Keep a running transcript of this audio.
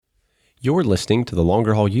You're listening to the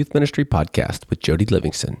Longer Haul Youth Ministry Podcast with Jody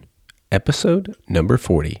Livingston, episode number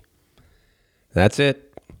 40. That's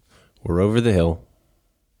it. We're over the hill.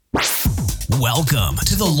 Welcome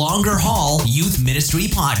to the Longer Haul Youth Ministry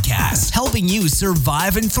Podcast, helping you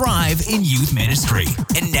survive and thrive in youth ministry.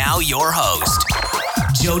 And now your host,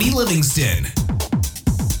 Jody Livingston.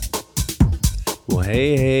 Well,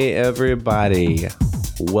 hey, everybody.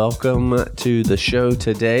 Welcome to the show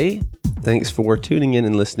today. Thanks for tuning in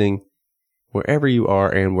and listening wherever you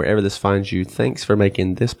are and wherever this finds you. Thanks for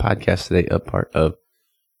making this podcast today a part of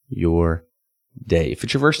your day. If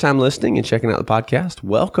it's your first time listening and checking out the podcast,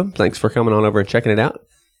 welcome. Thanks for coming on over and checking it out.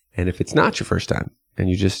 And if it's not your first time and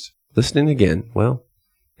you're just listening again, well,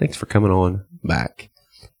 thanks for coming on back.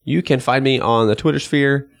 You can find me on the Twitter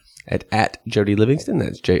sphere at Jody Livingston.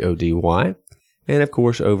 That's Jody. And of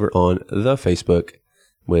course, over on the Facebook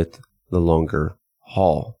with the Longer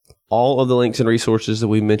Haul. All of the links and resources that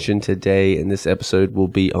we mentioned today in this episode will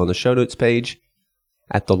be on the show notes page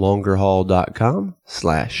at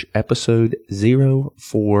thelongerhaul.com/episode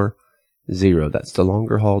 040. That's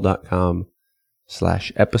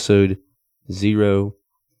thelongerhaul.com/episode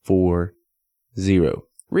 040.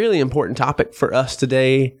 Really important topic for us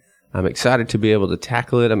today. I'm excited to be able to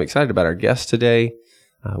tackle it. I'm excited about our guest today.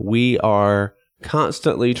 We are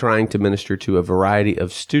constantly trying to minister to a variety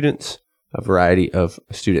of students, a variety of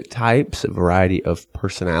student types, a variety of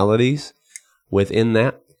personalities within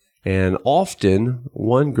that. And often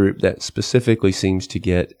one group that specifically seems to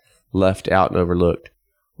get left out and overlooked,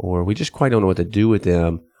 or we just quite don't know what to do with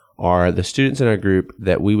them, are the students in our group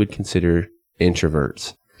that we would consider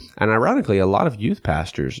introverts. And ironically, a lot of youth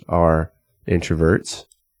pastors are introverts.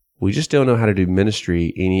 We just don't know how to do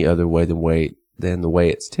ministry any other way than the way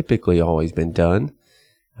it's typically always been done,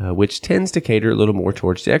 which tends to cater a little more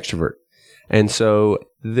towards the extrovert. And so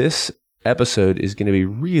this episode is going to be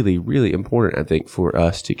really, really important, I think, for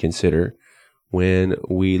us to consider when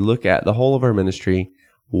we look at the whole of our ministry,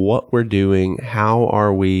 what we're doing, how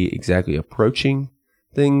are we exactly approaching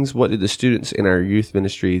things, what do the students in our youth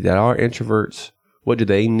ministry that are introverts, what do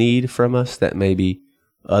they need from us that maybe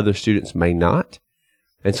other students may not?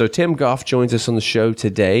 And so Tim Goff joins us on the show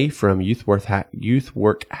today from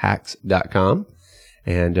youthworkhacks.com,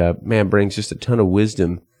 and brings just a ton of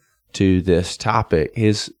wisdom to this topic.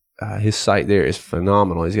 His site there is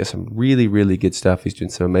phenomenal. He's got some really, really good stuff. He's doing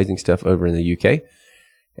some amazing stuff over in the UK.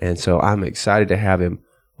 And so I'm excited to have him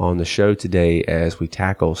on the show today as we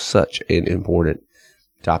tackle such an important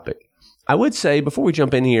topic. I would say before we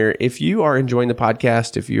jump in here, if you are enjoying the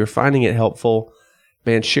podcast, if you're finding it helpful,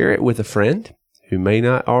 man, share it with a friend who may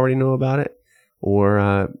not already know about it.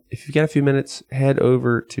 Or if you've got a few minutes, head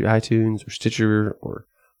over to iTunes or Stitcher or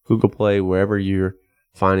Google Play, wherever you're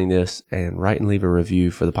finding this, and write and leave a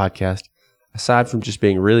review for the podcast. Aside from just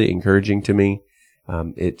being really encouraging to me,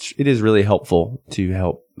 it is really helpful to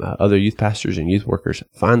help other youth pastors and youth workers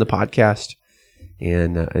find the podcast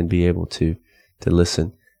and be able to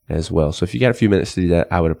listen as well. So if you got a few minutes to do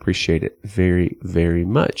that, I would appreciate it very, very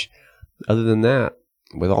much. Other than that,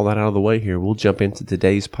 with all that out of the way here, we'll jump into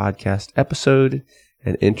today's podcast episode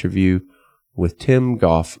and interview with Tim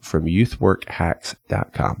Goff from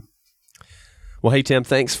youthworkhacks.com. Well, hey, Tim,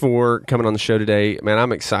 thanks for coming on the show today. Man,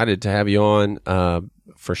 I'm excited to have you on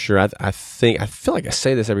for sure. I feel like I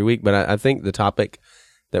say this every week, but I think the topic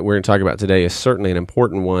that we're going to talk about today is certainly an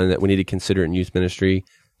important one that we need to consider in youth ministry.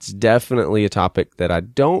 It's definitely a topic that I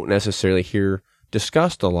don't necessarily hear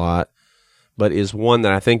discussed a lot, but is one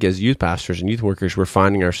that I think as youth pastors and youth workers, we're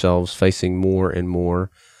finding ourselves facing more and more.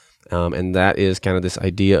 And that is kind of this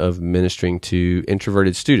idea of ministering to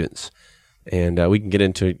introverted students. And we can get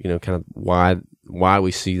into, kind of why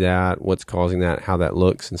we see that, what's causing that, how that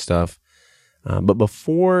looks and stuff. But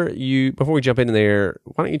before we jump into there,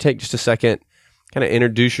 why don't you take just a second, kind of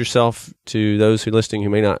introduce yourself to those who are listening who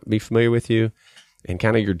may not be familiar with you, and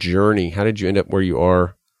kind of your journey. How did you end up where you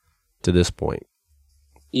are to this point?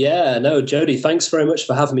 Yeah, no, Jody, thanks very much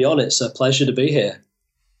for having me on. It's a pleasure to be here.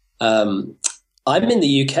 I'm in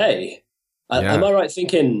the UK. Am I right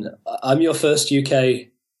thinking I'm your first UK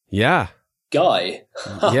guy?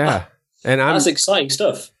 Yeah. And that's exciting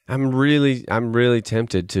stuff. I'm really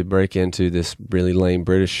tempted to break into this really lame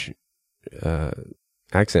British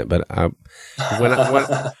accent, but when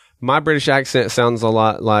my British accent sounds a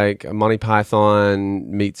lot like Monty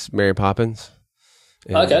Python meets Mary Poppins.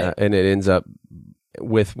 And, okay. And it ends up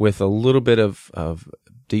with a little bit of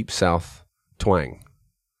Deep South twang.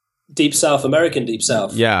 Deep South, American Deep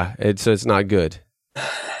South. Yeah, it's not good.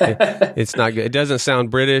 It's not good. It doesn't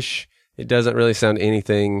sound British. It doesn't really sound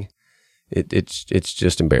anything. it's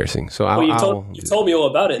just embarrassing. So you told me all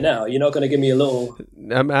about it now. You're not going to give me a little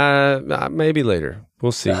maybe later.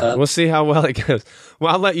 We'll see. We'll see how well it goes.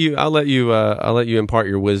 Well, I'll let you impart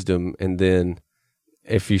your wisdom, and then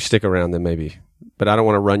if you stick around, then maybe. But I don't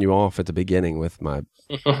want to run you off at the beginning with my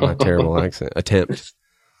terrible accent attempt.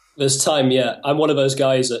 There's time yet. I'm one of those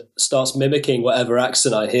guys that starts mimicking whatever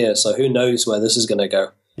accent I hear. So who knows where this is going to go?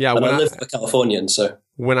 Yeah, and I live with a Californian, so.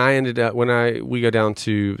 When we go down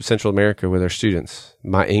to Central America with our students,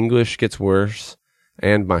 my English gets worse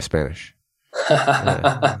and my Spanish.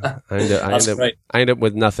 I end up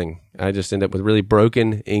with nothing. I just end up with really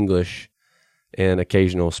broken English and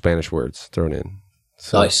occasional Spanish words thrown in.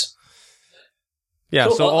 So, nice. Yeah,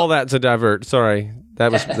 cool. So all that to divert. Sorry,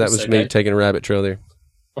 that was me taking a rabbit trail there.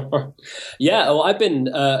 Yeah, well, I've been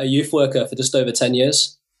a youth worker for just over 10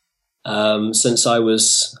 years. Since I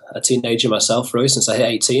was a teenager myself, really, since I hit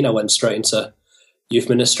 18, I went straight into youth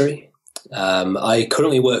ministry. I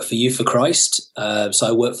currently work for Youth for Christ, so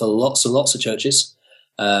I work for lots and lots of churches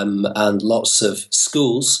and lots of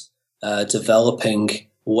schools, developing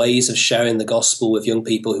ways of sharing the gospel with young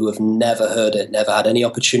people who have never heard it, never had any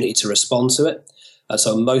opportunity to respond to it.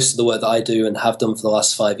 So most of the work that I do and have done for the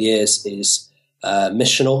last 5 years is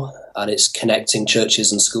missional, and it's connecting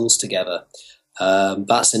churches and schools together.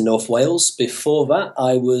 That's in North Wales. Before that,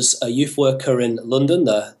 I was a youth worker in London,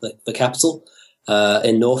 the capital,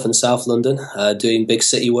 in North and South London, doing big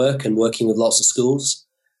city work and working with lots of schools.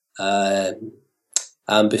 And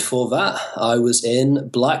before that, I was in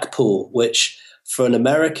Blackpool, which for an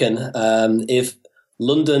American, if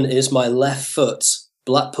London is my left foot,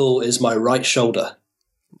 Blackpool is my right shoulder.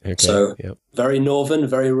 Okay, so very northern,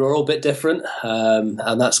 very rural, bit different.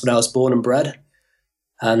 And that's when I was born and bred.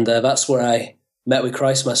 And that's where I met with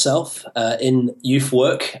Christ myself in youth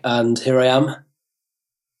work, and here I am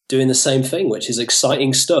doing the same thing, which is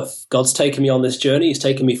exciting stuff. God's taken me on this journey. He's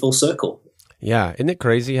taken me full circle. Yeah. Isn't it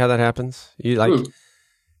crazy how that happens? We were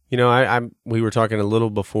talking a little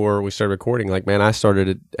before we started recording, like, man, I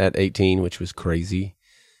started at 18, which was crazy.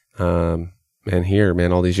 And here,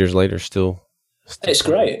 man, all these years later, still it's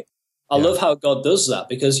great. I love how God does that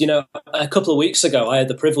because, a couple of weeks ago, I had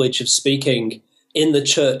the privilege of speaking in the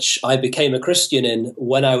church I became a Christian in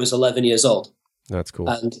when I was 11 years old. That's cool.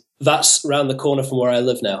 And that's around the corner from where I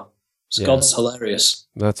live now. So God's hilarious.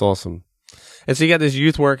 That's awesome. And so you got this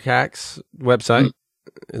Youth Work Hacks website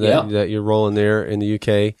that you're rolling there in the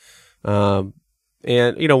UK. And,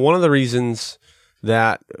 one of the reasons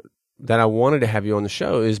that I wanted to have you on the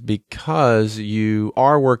show is because you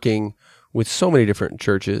are working with so many different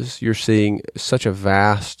churches. You're seeing such a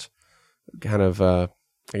vast kind of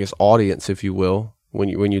audience, if you will, when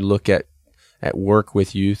you look at work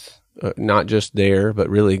with youth, not just there, but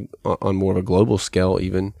really on more of a global scale,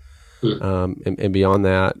 even, and beyond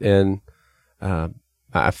that. And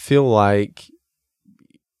I feel like,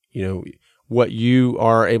 what you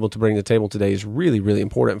are able to bring to the table today is really, really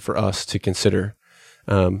important for us to consider.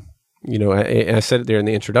 I said it there in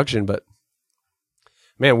the introduction, but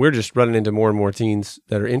man, we're just running into more and more teens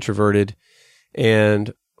that are introverted,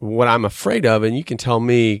 and what I'm afraid of, and you can tell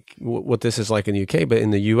me what this is like in the UK, but in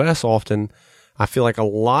the US often, I feel like a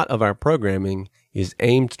lot of our programming is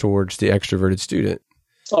aimed towards the extroverted student.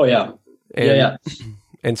 Oh, yeah.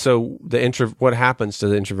 And so what happens to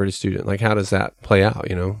the introverted student? Like, how does that play out,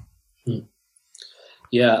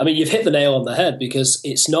 Yeah, I mean, you've hit the nail on the head because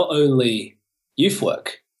it's not only youth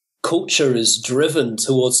work. Culture is driven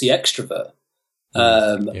towards the extrovert.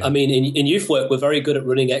 I mean, in youth work, we're very good at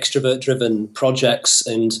running extrovert-driven projects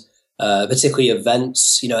and particularly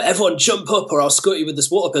events. Everyone jump up or I'll squirt you with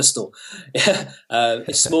this water pistol.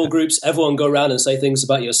 Small groups, everyone go around and say things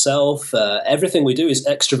about yourself. Everything we do is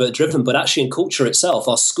extrovert-driven, but actually in culture itself,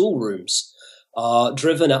 our schoolrooms are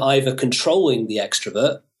driven at either controlling the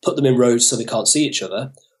extrovert, put them in rows so they can't see each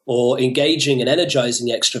other, or engaging and energizing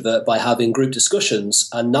the extrovert by having group discussions,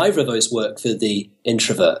 and neither of those work for the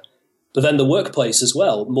introvert. But then the workplace as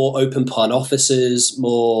well, more open plan offices,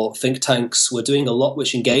 more think tanks. We're doing a lot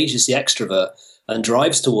which engages the extrovert and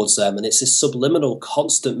drives towards them. And it's this subliminal,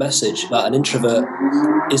 constant message that an introvert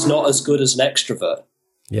is not as good as an extrovert.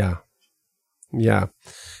 Yeah.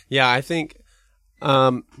 I think,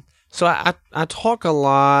 so I talk a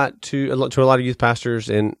lot to a lot of youth pastors,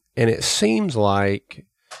 and it seems like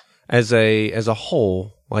as a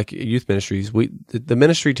whole, like youth ministries, the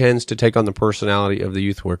ministry tends to take on the personality of the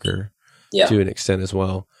youth worker. Yeah. To an extent as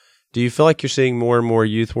well. Do you feel like you're seeing more and more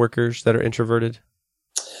youth workers that are introverted?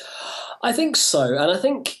 I think so. And I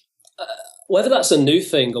think whether that's a new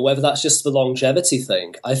thing or whether that's just the longevity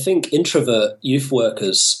thing, I think introvert youth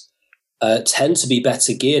workers tend to be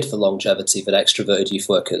better geared for longevity than extroverted youth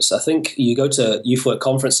workers. I think you go to youth work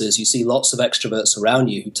conferences, you see lots of extroverts around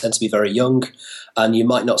you who tend to be very young, and you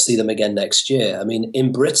might not see them again next year. I mean,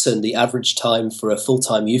 in Britain, the average time for a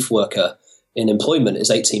full-time youth worker in employment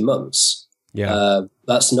is 18 months. Yeah.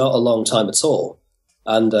 That's not a long time at all.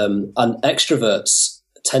 And extroverts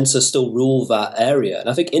tend to still rule that area. And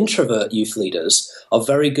I think introvert youth leaders are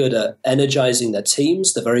very good at energizing their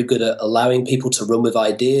teams. They're very good at allowing people to run with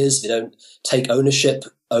ideas. They don't take ownership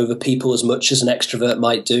over people as much as an extrovert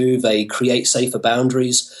might do. They create safer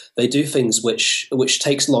boundaries. They do things which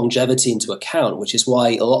takes longevity into account, which is why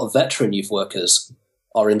a lot of veteran youth workers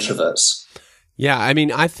are introverts. Yeah, I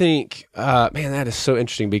mean, I think, man, that is so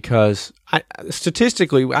interesting because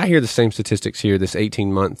statistically, I hear the same statistics here, this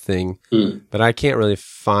 18-month thing, but I can't really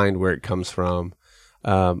find where it comes from.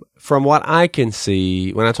 From what I can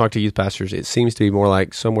see, when I talk to youth pastors, it seems to be more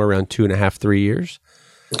like somewhere around 2.5, 3 years.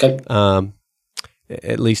 Okay.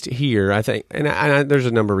 At least here, I think, and there's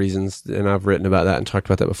a number of reasons, and I've written about that and talked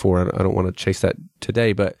about that before. I don't want to chase that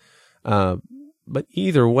today, but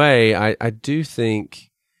either way, I do think,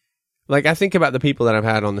 like, I think about the people that I've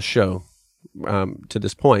had on the show to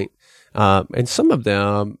this point, and some of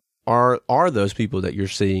them are those people that you're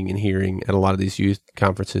seeing and hearing at a lot of these youth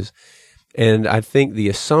conferences. And I think the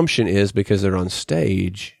assumption is because they're on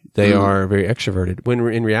stage, they are very extroverted, when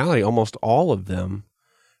in reality, almost all of them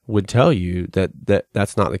would tell you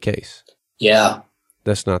that's not the case. Yeah.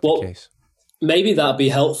 That's not the case. Maybe that'd be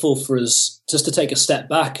helpful for us just to take a step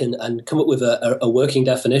back and come up with a working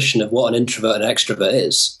definition of what an introvert and extrovert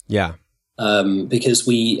is. Yeah. Because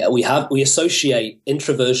we associate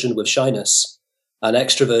introversion with shyness and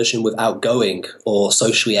extroversion with outgoing or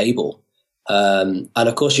socially able. And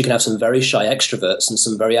of course, you can have some very shy extroverts and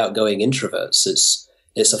some very outgoing introverts.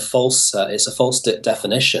 It's a false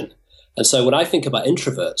definition. And so when I think about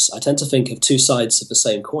introverts, I tend to think of two sides of the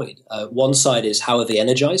same coin. One side is how are they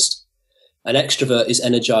energized? An extrovert is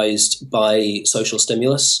energized by social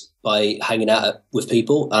stimulus, by hanging out with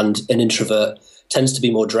people, and an introvert tends to be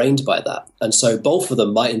more drained by that. And so both of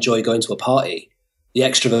them might enjoy going to a party. The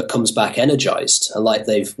extrovert comes back energized and like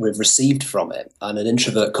they've received from it, and an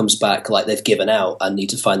introvert comes back like they've given out and need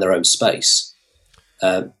to find their own space.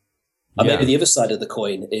 And maybe the other side of the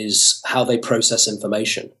coin is how they process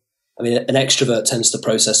information. I mean, an extrovert tends to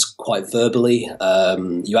process quite verbally.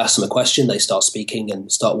 You ask them a question, they start speaking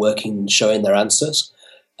and start working and showing their answers.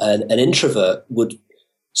 And an introvert would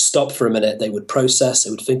stop for a minute, they would process, they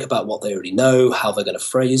would think about what they already know, how they're going to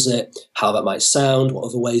phrase it, how that might sound, what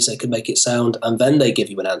other ways they could make it sound, and then they give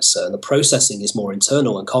you an answer. And the processing is more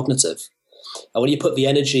internal and cognitive. And when you put the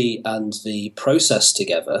energy and the process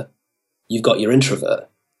together, you've got your introvert.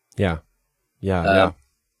 Yeah. No,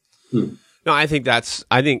 I think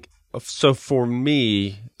so for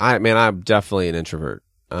me, I'm definitely an introvert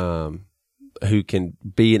who can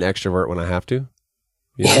be an extrovert when I have to.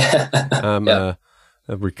 You know? I'm a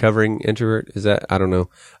recovering introvert. Is that, I don't know.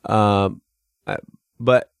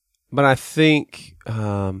 But I think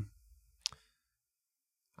I'm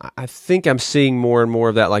seeing more and more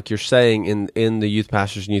of that, like you're saying, in the youth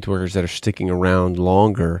pastors and youth workers that are sticking around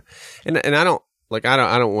longer. And I don't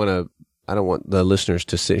want the listeners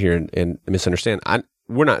to sit here and misunderstand.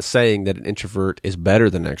 We're not saying that an introvert is better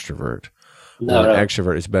than an extrovert, or an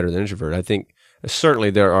extrovert is better than an introvert. I think certainly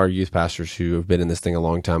there are youth pastors who have been in this thing a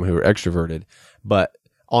long time who are extroverted, but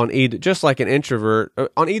just like an introvert,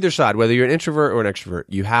 on either side, whether you're an introvert or an extrovert,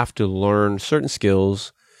 you have to learn certain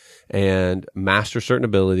skills and master certain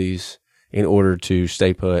abilities in order to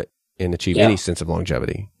stay put and achieve any sense of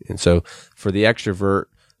longevity. And so for the extrovert,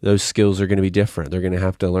 those skills are going to be different. They're going to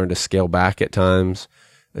have to learn to scale back at times,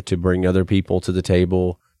 to bring other people to the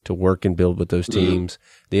table, to work and build with those teams.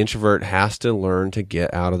 The introvert has to learn to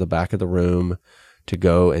get out of the back of the room, to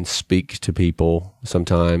go and speak to people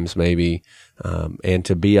sometimes maybe, and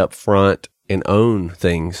to be up front and own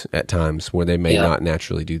things at times where they may not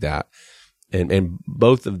naturally do that. And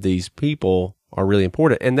both of these people are really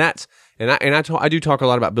important. And I do talk a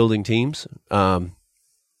lot about building teams. And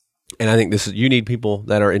I think you need people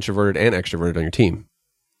that are introverted and extroverted on your team.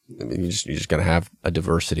 I mean, you just got to have a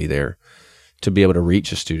diversity there to be able to reach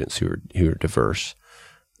the students who are diverse,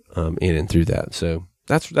 in and through that. So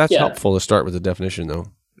that's helpful to start with the definition,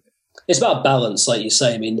 though. It's about balance, like you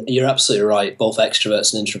say. I mean, you're absolutely right. Both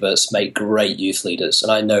extroverts and introverts make great youth leaders,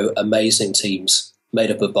 and I know amazing teams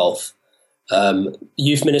made up of both.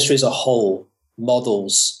 Youth ministry as a whole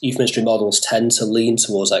youth ministry models tend to lean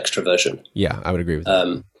towards extroversion. Yeah, I would agree with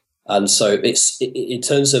that. And so it's in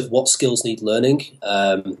terms of what skills need learning.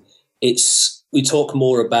 We talk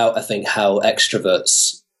more about, I think, how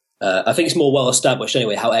extroverts I think it's more well established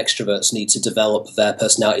anyway how extroverts need to develop their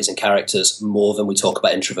personalities and characters more than we talk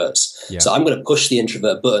about introverts. Yeah. So I'm going to push the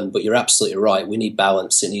introvert button, but you're absolutely right. We need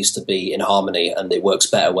balance. It needs to be in harmony, and it works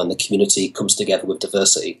better when the community comes together with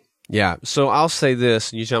diversity. Yeah. So I'll say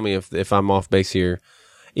this, and you tell me if I'm off base here.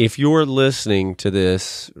 If you're listening to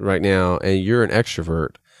this right now and you're an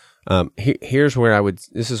extrovert, here's where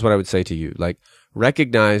this is what I would say to you. Like,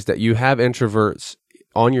 recognize that you have introverts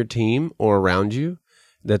on your team or around you,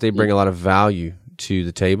 that they bring a lot of value to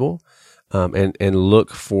the table, and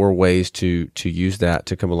look for ways to use that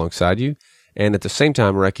to come alongside you. And at the same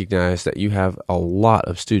time, recognize that you have a lot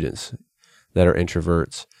of students that are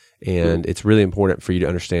introverts, and it's really important for you to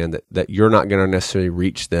understand that you're not going to necessarily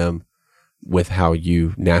reach them with how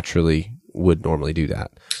you naturally would normally do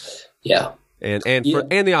that. Yeah. And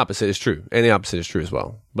the opposite is true. And the opposite is true as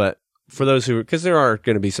well. But for those because there are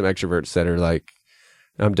going to be some extroverts that are like,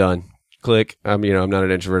 I'm done. Click. I'm not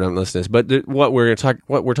an introvert. I'm listening. But what we're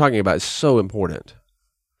talking about is so important.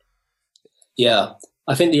 Yeah,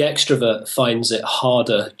 I think the extrovert finds it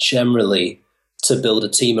harder generally to build a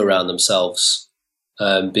team around themselves,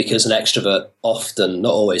 because an extrovert often,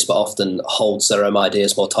 not always, but often holds their own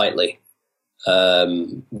ideas more tightly,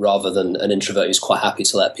 rather than an introvert who's quite happy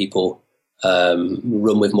to let people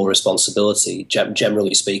run with more responsibility.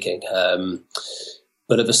 Generally speaking,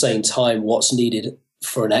 but at the same time, what's needed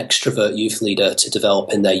for an extrovert youth leader to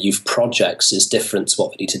develop in their youth projects is different to what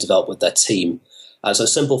they need to develop with their team. And so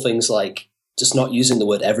simple things like just not using the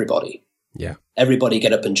word everybody. Yeah. Everybody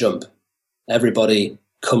get up and jump. Everybody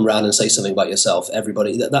come round and say something about yourself.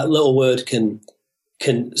 Everybody, that little word can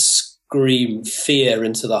scream fear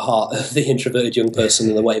into the heart of the introverted young person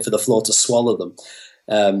and they're waiting for the floor to swallow them.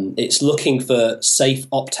 It's looking for safe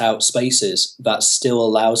opt-out spaces that still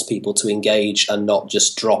allows people to engage and not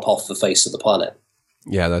just drop off the face of the planet.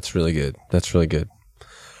 Yeah, that's really good. That's really good.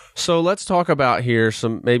 So let's talk about here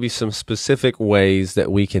some specific ways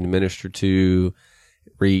that we can minister to,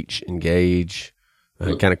 reach, engage,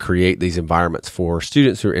 kind of create these environments for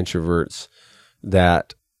students who are introverts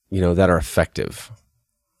that are effective.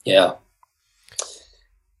 Yeah.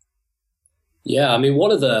 Yeah, I mean,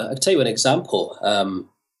 I'll tell you an example.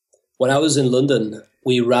 When I was in London,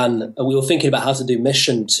 we were thinking about how to do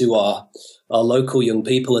mission to our local young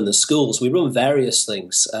people in the schools. We run various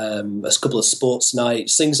things, a couple of sports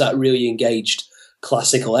nights, things that really engaged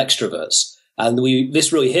classical extroverts. And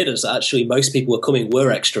this really hit us that actually most people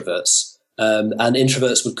were extroverts. And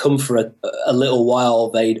introverts would come for a little while,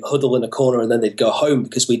 they'd huddle in a corner and then they'd go home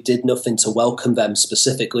because we did nothing to welcome them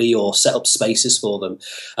specifically or set up spaces for them.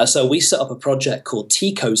 So we set up a project called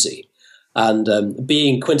Tea Cozy. And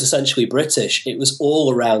being quintessentially British, it was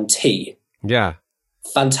all around tea. Yeah.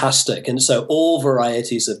 Fantastic. And so all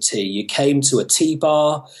varieties of tea. You came to a tea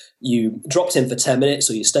bar, you dropped in for 10 minutes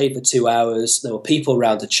or you stayed for 2 hours. There were people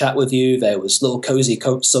around to chat with you. There was little cozy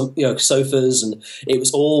sofas, and it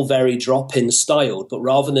was all very drop-in styled. But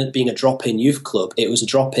rather than it being a drop-in youth club, it was a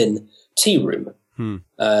drop-in tea room,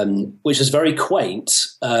 which was very quaint.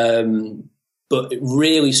 But it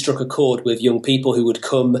really struck a chord with young people who would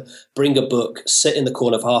come, bring a book, sit in the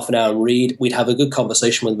corner for half an hour and read. We'd have a good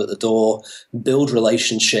conversation with them at the door, build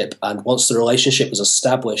relationship. And once the relationship was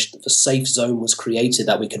established, the safe zone was created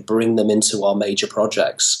that we could bring them into our major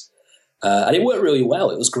projects. And it worked really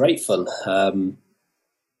well. It was great fun.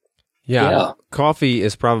 Yeah. Coffee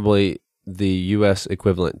is probably the U.S.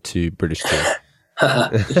 equivalent to British tea.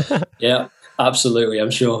 Yeah, absolutely. I'm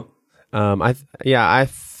sure. I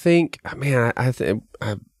think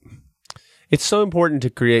it's so important to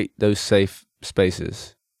create those safe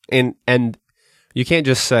spaces, and you can't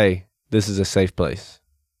just say this is a safe place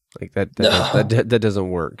like that. That doesn't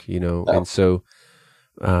work, No. And so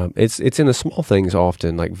it's in the small things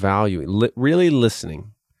often, like really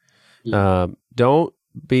listening. Don't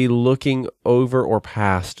be looking over or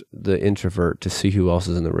past the introvert to see who else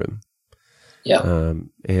is in the room. Yeah.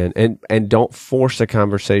 And don't force a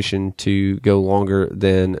conversation to go longer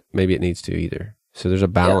than maybe it needs to either. So there's a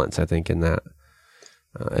balance, I think, in that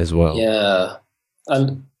as well. Yeah.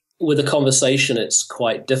 And with a conversation, it's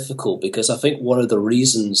quite difficult because I think one of the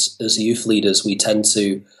reasons as youth leaders we tend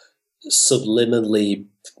to subliminally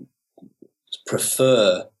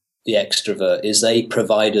prefer the extrovert is they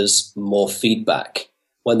provide us more feedback.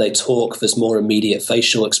 When they talk, there's more immediate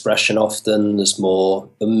facial expression often, there's more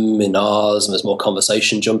and ahs, and there's more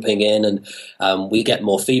conversation jumping in, and we get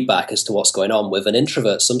more feedback as to what's going on. With an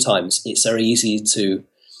introvert, sometimes it's very easy to,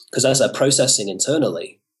 because as they're processing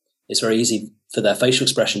internally, it's very easy for their facial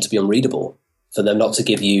expression to be unreadable, for them not to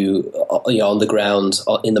give you on the ground,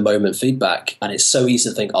 in the moment feedback. And it's so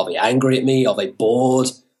easy to think, are they angry at me? Are they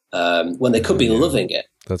bored? When they could be loving it.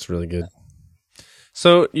 That's really good.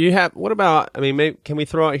 So what about, maybe, can we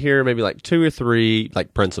throw out here maybe like 2 or 3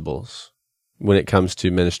 like principles when it comes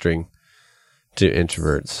to ministering to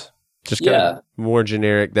introverts? Just kind of more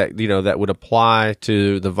generic that, that would apply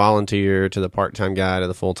to the volunteer, to the part-time guy, to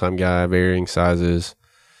the full-time guy, varying sizes.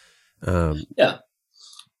 Yeah.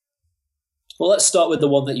 Well, let's start with the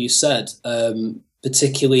one that you said,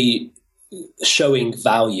 particularly showing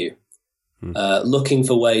value, looking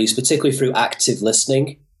for ways, particularly through active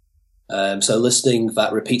listening. So listening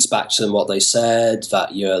that repeats back to them what they said,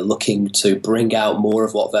 that you're looking to bring out more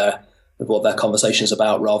of what their conversation is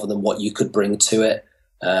about rather than what you could bring to it,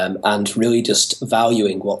 and really just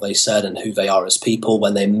valuing what they said and who they are as people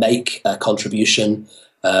when they make a contribution,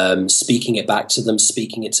 speaking it back to them,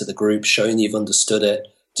 speaking it to the group, showing you've understood it,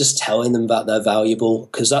 just telling them that they're valuable,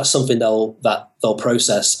 because that's something they'll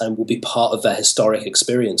process and will be part of their historic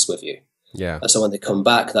experience with you. Yeah. And so when they come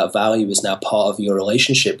back, that value is now part of your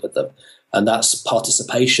relationship with them. And that's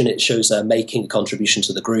participation. It shows they're making a contribution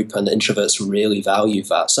to the group, and introverts really value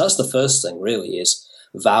that. So that's the first thing, really, is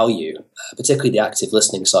value, particularly the active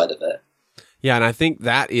listening side of it. Yeah, and I think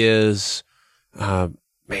that is, man,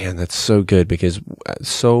 that's so good, because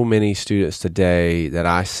so many students today that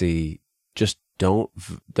I see just don't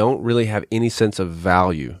really have any sense of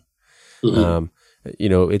value. Mm-hmm.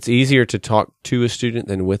 It's easier to talk to a student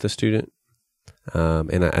than with a student.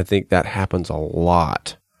 And I think that happens a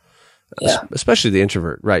lot, especially the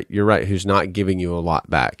introvert, right? You're right. Who's not giving you a lot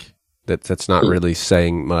back. That's not really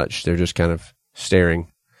saying much. They're just kind of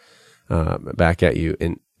staring, back at you.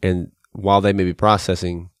 And while they may be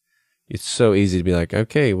processing, it's so easy to be like,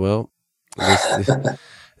 okay, well,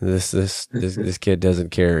 this kid doesn't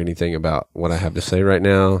care anything about what I have to say right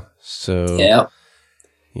now. So,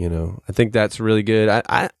 I think that's really good.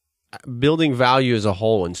 I building value as a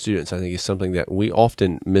whole in students, I think, is something that we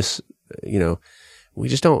often miss.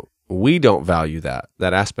 We don't value that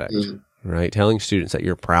aspect, right? Telling students that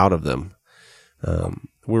you're proud of them.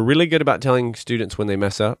 We're really good about telling students when they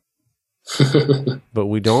mess up, but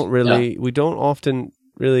we don't often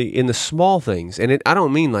really in the small things. And I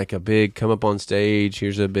don't mean like a big come up on stage,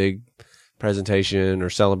 here's a big presentation or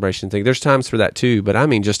celebration thing. There's times for that too, but I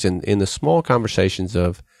mean just in the small conversations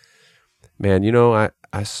of, man,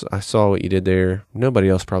 I saw what you did there. Nobody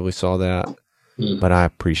else probably saw that, but I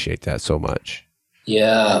appreciate that so much.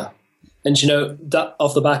 Yeah. And that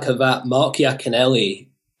off the back of that, Mark Yaconelli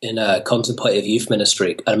in Contemplative Youth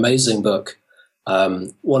Ministry, an amazing book.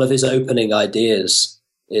 One of his opening ideas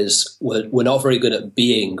is we're not very good at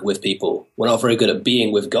being with people. We're not very good at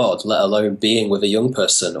being with God, let alone being with a young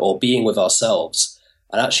person or being with ourselves.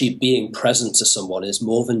 And actually being present to someone is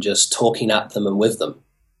more than just talking at them and with them.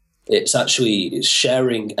 It's actually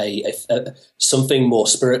sharing something more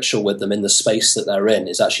spiritual with them in the space that they're in.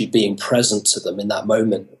 Is actually being present to them in that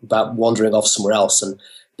moment, about wandering off somewhere else, and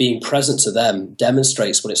being present to them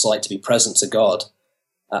demonstrates what it's like to be present to God.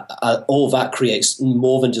 All that creates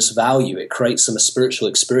more than just value. It creates some spiritual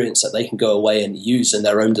experience that they can go away and use in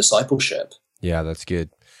their own discipleship. Yeah, that's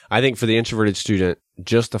good. I think for the introverted student,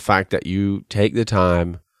 just the fact that you take the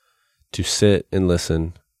time to sit and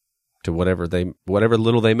listen to whatever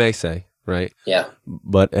little they may say, right? Yeah.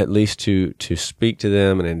 But at least to speak to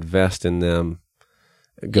them and invest in them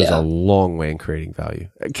goes a long way in creating value.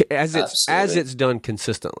 As it's done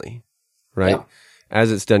consistently, right? Yeah.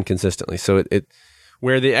 As it's done consistently. So it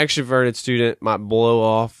where the extroverted student might blow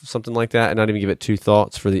off something like that and not even give it 2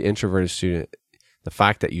 thoughts, for the introverted student, the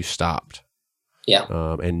fact that you stopped,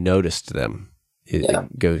 and noticed them,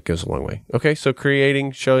 it goes a long way. Okay, so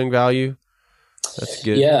showing value, that's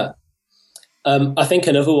good. Yeah. I think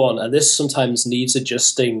another one, and this sometimes needs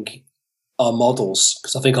adjusting our models,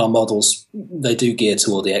 because I think our models, they do gear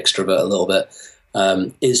toward the extrovert a little bit,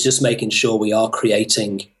 is just making sure we are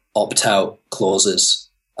creating opt-out clauses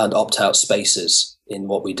and opt-out spaces in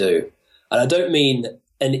what we do. And I don't mean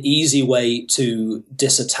an easy way to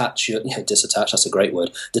detach, that's a great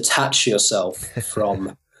word, detach yourself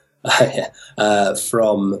from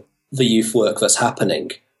from the youth work that's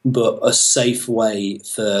happening, but a safe way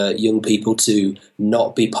for young people to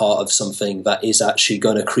not be part of something that is actually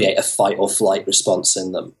going to create a fight or flight response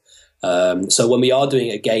in them. So when we are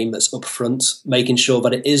doing a game that's upfront, making sure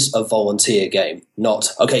that it is a volunteer game,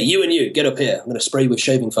 not, okay, you and you, get up here, I'm going to spray you with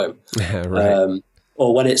shaving foam. Right.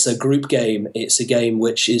 Or when it's a group game, it's a game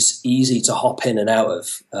which is easy to hop in and out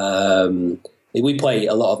of. We play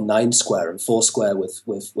a lot of 9 square and 4 square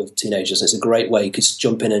with teenagers. It's a great way because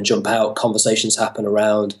jump in and jump out, conversations happen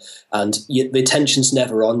around, and the tension's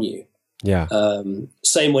never on you. Yeah.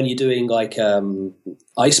 Same when you're doing like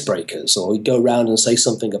icebreakers, or you go around and say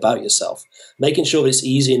something about yourself, making sure it's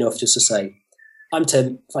easy enough just to say, I'm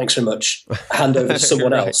Tim, thanks very much, hand over to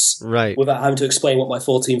someone else, right, without having to explain what my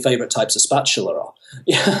 14 favorite types of spatula are.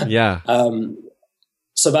 Yeah.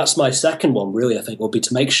 So that's my second one, really, I think, will be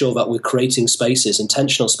to make sure that we're creating spaces,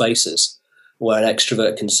 intentional spaces, where an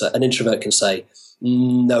introvert can say,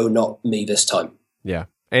 no, not me this time. Yeah.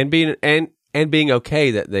 And being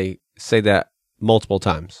okay that they say that multiple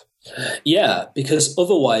times. Yeah, because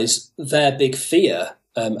otherwise their big fear,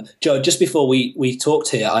 Joe, just before we talked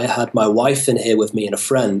here, I had my wife in here with me and a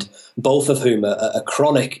friend, both of whom are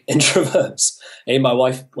chronic introverts. And my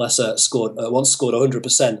wife, bless her, once scored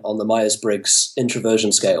 100% on the Myers-Briggs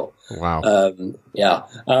introversion scale. Wow.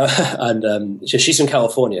 And she's from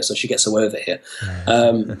California, so she gets away with it here.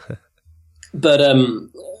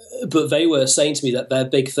 But they were saying to me that their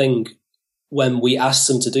big thing when we ask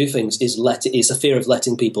them to do things is a fear of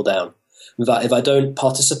letting people down. That if I don't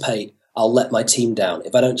participate, I'll let my team down.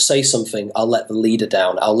 If I don't say something, I'll let the leader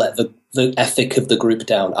down. I'll let the ethic of the group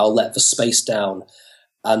down. I'll let the space down.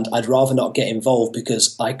 And I'd rather not get involved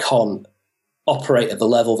because I can't operate at the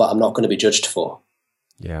level that I'm not going to be judged for.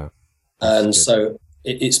 Yeah. And so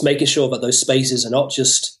it's making sure that those spaces are not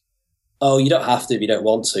just, oh, you don't have to if you don't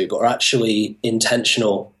want to, but are actually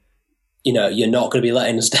intentional. You know, you're not going to be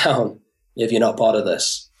letting us down if you're not part of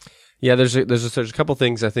this. Yeah, there's a couple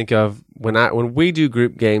things I think of when we do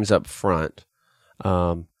group games up front.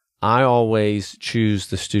 I always choose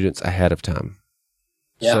the students ahead of time.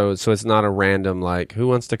 Yeah. So it's not a random like who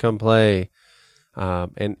wants to come play,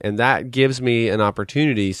 and that gives me an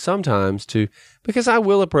opportunity sometimes because I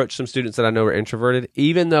will approach some students that I know are introverted,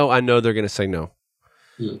 even though I know they're going to say no,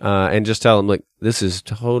 and just tell them like this is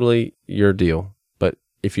totally your deal, but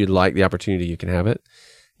if you'd like the opportunity, you can have it,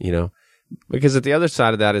 you know. Because at the other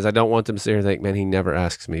side of that is I don't want them to sit here and think, man, he never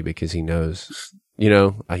asks me because he knows, you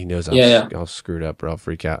know, he knows I'll screw it up or I'll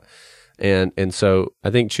freak out. And so I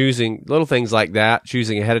think choosing little things like that,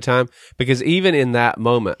 choosing ahead of time, because even in that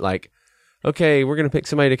moment, like, okay, we're going to pick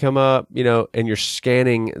somebody to come up, you know, and you're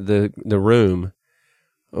scanning the room.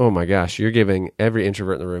 Oh my gosh, you're giving every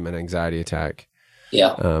introvert in the room an anxiety attack.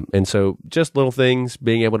 Yeah. And so just little things,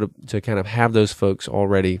 being able to kind of have those folks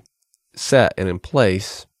already set and in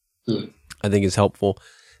place, I think is helpful.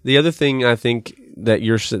 The other thing I think that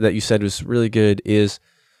you said was really good is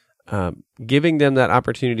giving them that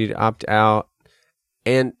opportunity to opt out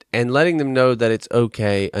and letting them know that it's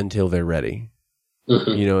okay until they're ready.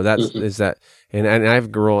 Mm-hmm. You know, is that, and I have a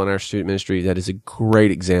girl in our student ministry that is a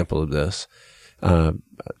great example of this.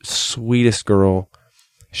 Sweetest girl.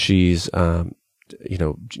 She's, you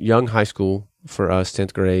know, young high school for us,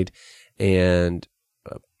 10th grade, and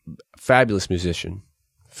fabulous musician.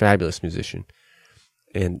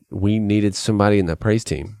 And we needed somebody in the praise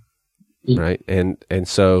team, right? And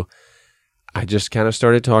so I just kind of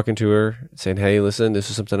started talking to her, saying, hey, listen, this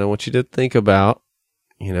is something I want you to think about,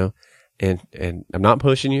 you know, and I'm not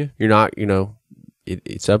pushing you. You're not, you know,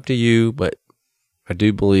 it's up to you, but I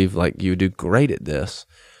do believe like you do great at this.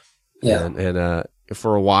 Yeah. And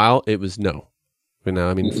for a while it was no, you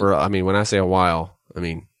know, when I say a while, I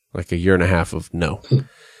mean like a year and a half of no.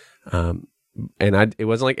 And it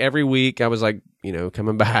wasn't like every week I was like, you know,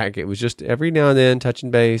 coming back. It was just every now and then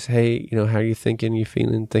touching base. Hey, you know, how are you thinking? You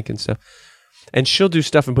feeling, thinking stuff. And she'll do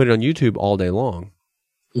stuff and put it on YouTube all day long.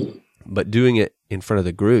 But doing it in front of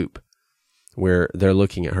the group where they're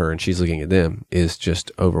looking at her and she's looking at them is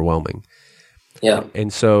just overwhelming. Yeah.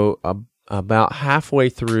 And so about halfway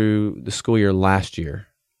through the school year last year,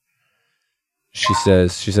 she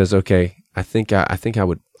says, okay, I think I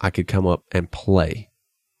could come up and play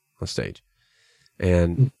on stage.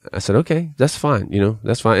 And I said, okay, that's fine. You know,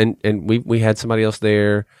 that's fine. And we had somebody else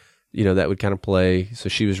there, you know, that would kind of play. So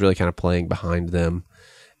she was really kind of playing behind them.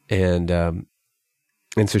 And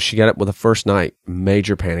so she got up with the first night,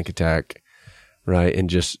 major panic attack, right? And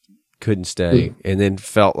just couldn't stay. And then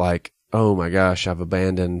felt like, oh my gosh, I've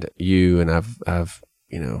abandoned you. And I've,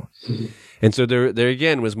 you know, and so there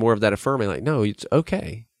again was more of that affirming, like, no, it's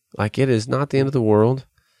okay. Like it is not the end of the world.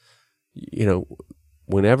 You know,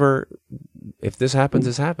 if this happens,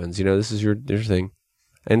 this happens. You know, this is your thing.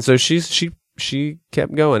 And so she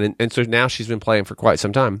kept going, and so now she's been playing for quite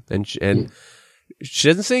some time, and she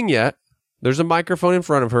doesn't sing yet. There's a microphone in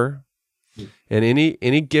front of her, and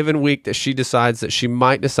any given week that she decides that she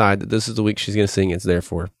might decide that this is the week she's going to sing, it's there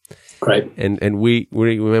for her. Right. And we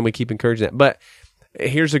keep encouraging that. But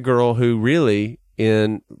here's a girl who really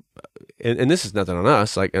and this is nothing on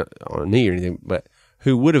us, like on me or anything, but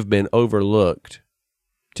who would have been overlooked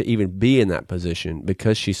to even be in that position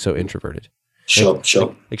because she's so introverted. Sure.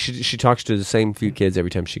 Like she talks to the same few kids every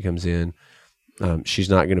time she comes in. She's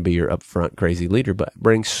not going to be your upfront crazy leader, but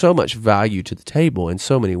brings so much value to the table in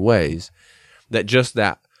so many ways that just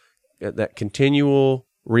that continual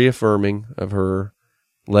reaffirming of her,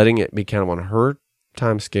 letting it be kind of on her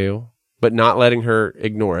time scale, but not letting her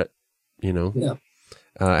ignore it,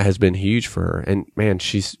 has been huge for her. And man,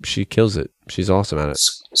 she kills it. She's awesome at it.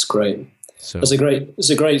 It's great. So it's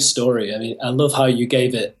a great story. I mean, I love how you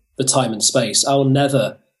gave it the time and space. I will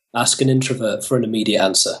never ask an introvert for an immediate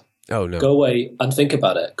answer. Oh no. Go away and think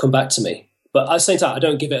about it. Come back to me. But at the same time, I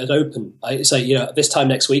don't give it an open. I say, this time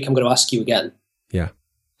next week, I'm going to ask you again. Yeah.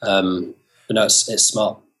 But no, it's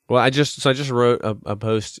smart. Well, I just wrote a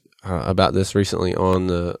post about this recently on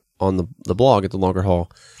the blog at the Longer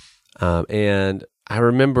Haul, and I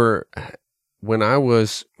remember when I'd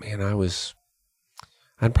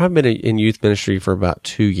probably been in youth ministry for about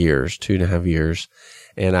 2.5 years,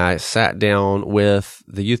 and I sat down with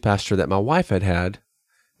the youth pastor that my wife had.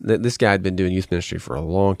 This guy had been doing youth ministry for a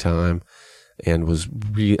long time, and was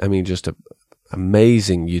just an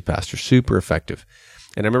amazing youth pastor, super effective.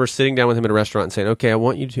 And I remember sitting down with him at a restaurant and saying, okay, I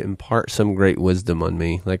want you to impart some great wisdom on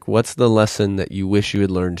me. Like, what's the lesson that you wish you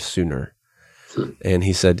had learned sooner? And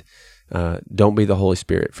he said, don't be the Holy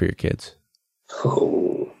Spirit for your kids.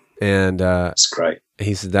 Oh, and that's great.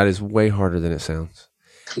 He said, that is way harder than it sounds.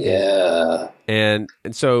 Yeah. And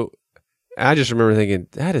so I just remember thinking,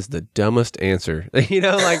 that is the dumbest answer. That's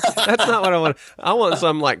not what I want. I want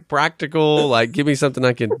some practical, give me something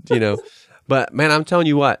I can, But man, I'm telling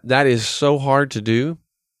you what, that is so hard to do,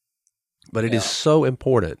 but it is so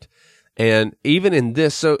important. And even in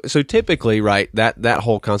this, so typically, right, that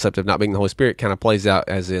whole concept of not being the Holy Spirit kind of plays out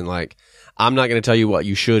as in I'm not going to tell you what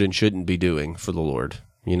you should and shouldn't be doing for the Lord.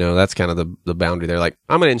 That's kind of the boundary there.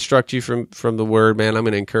 I'm going to instruct you from the Word, man. I'm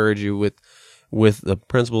going to encourage you with the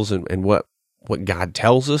principles and what God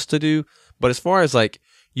tells us to do. But as far as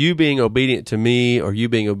you being obedient to me or you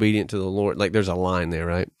being obedient to the Lord, there's a line there,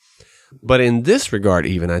 right? But in this regard,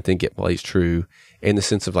 even, I think it plays true in the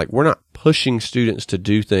sense of we're not pushing students to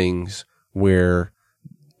do things where,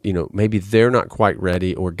 maybe they're not quite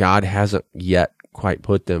ready or God hasn't yet quite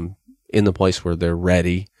put them in the place where they're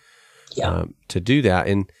ready to do that.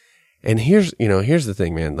 And here's the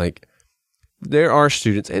thing, man, there are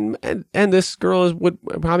students, and this girl would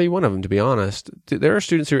probably be one of them, to be honest. There are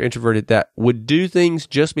students who are introverted that would do things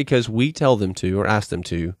just because we tell them to or ask them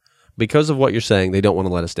to. Because of what you're saying, they don't want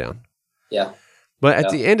to let us down. Yeah. But at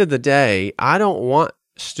the end of the day, I don't want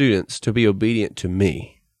students to be obedient to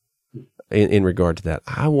me in regard to that.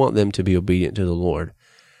 I want them to be obedient to the Lord.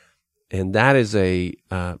 And that is a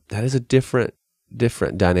different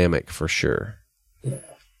dynamic for sure. Yeah.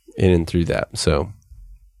 In and through that. So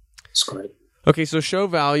it's great. Okay, so show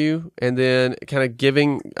value and then kind of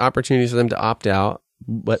giving opportunities for them to opt out,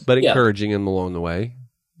 but encouraging them along the way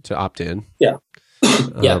to opt in. Yeah.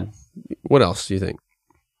 What else do you think?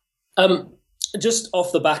 Just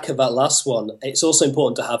off the back of that last one, it's also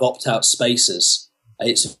important to have opt-out spaces.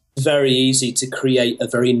 It's very easy to create a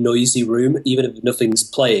very noisy room, even if nothing's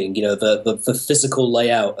playing. The physical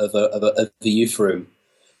layout of a youth room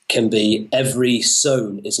can be every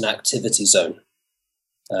zone is an activity zone.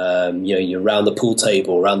 You're around the pool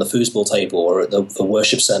table, around the foosball table, or at the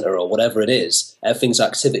worship center, or whatever it is. Everything's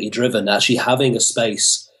activity driven. Actually having a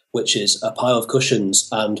space which is a pile of cushions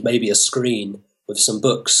and maybe a screen with some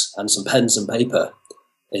books and some pens and paper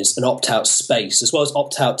is an opt-out space, as well as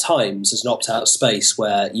opt-out times as an opt-out space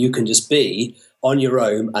where you can just be on your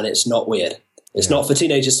own and it's not weird. It's not for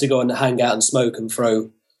teenagers to go and hang out and smoke and throw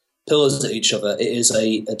pillows at each other. It is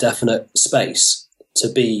a definite space to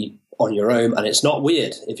be on your own, and it's not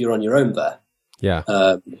weird if you're on your own there. Yeah.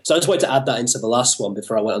 So I just wanted to add that into the last one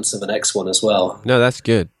before I went on to the next one as well. No, that's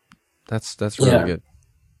good. That's really good.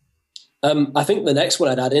 I think the next one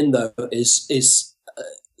I'd add in though is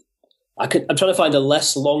I'm trying to find a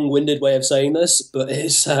less long-winded way of saying this, but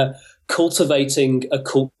it's cultivating a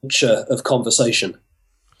culture of conversation.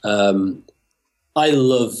 I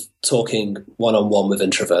love talking one-on-one with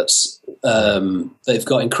introverts. They've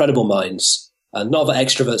got incredible minds, and not that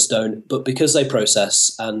extroverts don't, but because they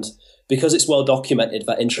process and because it's well documented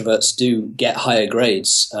that introverts do get higher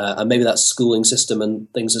grades, and maybe that's schooling system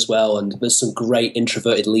and things as well. And there's some great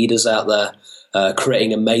introverted leaders out there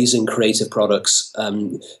creating amazing creative products.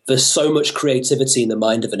 There's so much creativity in the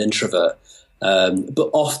mind of an introvert. But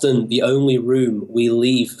often the only room we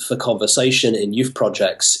leave for conversation in youth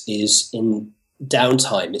projects is in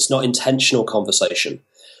downtime. It's not intentional conversation.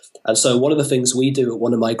 And so one of the things we do at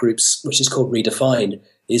one of my groups, which is called Redefine,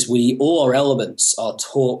 is all our elements, our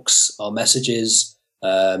talks, our messages,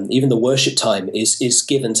 even the worship time is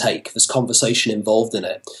give and take. There's conversation involved in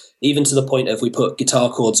it, even to the point of we put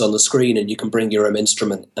guitar chords on the screen and you can bring your own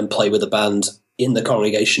instrument and play with a band in the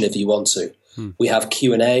congregation if you want to. We have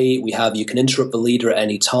Q&A. We have you can interrupt the leader at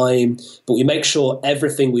any time. But we make sure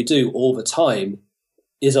everything we do all the time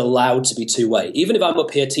is allowed to be two-way. Even if I'm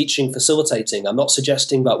up here teaching, facilitating, I'm not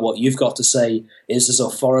suggesting that what you've got to say is as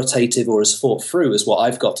authoritative or as thought through as what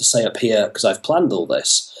I've got to say up here because I've planned all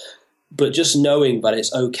this. But just knowing that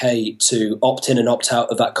it's okay to opt in and opt out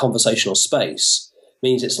of that conversational space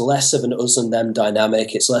means it's less of an us and them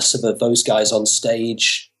dynamic. It's less of a those guys on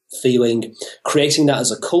stage feeling. Creating that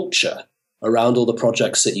as a culture around all the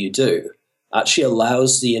projects that you do actually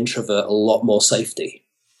allows the introvert a lot more safety.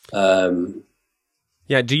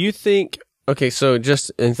 Yeah. Do you think, okay, so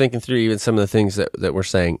just in thinking through even some of the things that we're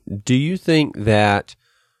saying, do you think that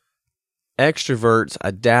extroverts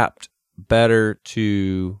adapt better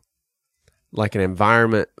to like an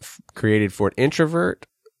environment created for an introvert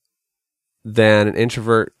than an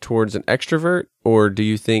introvert towards an extrovert? Or do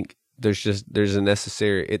you think there's a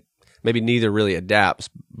necessary, it maybe neither really adapts,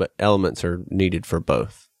 but elements are needed for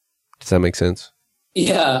both? Does that make sense?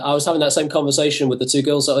 Yeah, I was having that same conversation with the two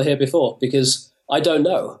girls that were here before because I don't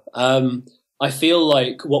know. I feel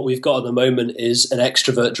like what we've got at the moment is an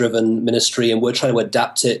extrovert-driven ministry, and we're trying to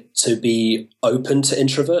adapt it to be open to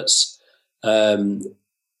introverts.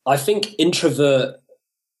 I think introvert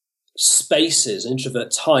spaces,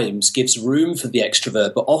 introvert times gives room for the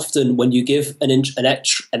extrovert, but often when you give an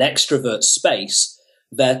extrovert space,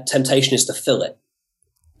 their temptation is to fill it.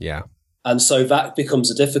 Yeah. And so that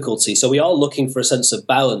becomes a difficulty. So we are looking for a sense of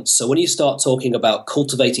balance. So when you start talking about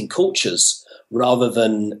cultivating cultures rather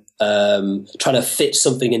than trying to fit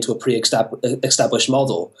something into a pre-established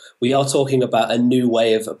model, we are talking about a new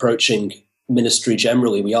way of approaching ministry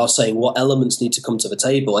generally. We are saying what elements need to come to the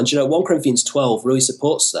table. And, 1 Corinthians 12 really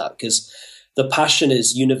supports that because the passion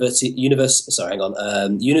is unity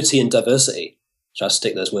and diversity. Try to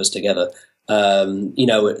stick those words together.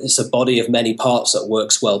 It's a body of many parts that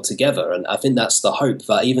works well together. And I think that's the hope,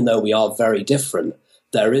 that even though we are very different,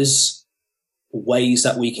 there is ways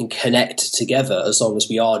that we can connect together as long as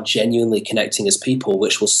we are genuinely connecting as people,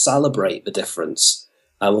 which will celebrate the difference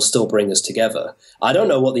and will still bring us together. I don't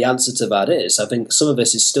know what the answer to that is. I think some of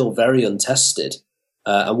this is still very untested.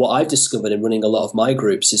 And what I've discovered in running a lot of my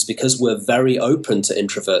groups is because we're very open to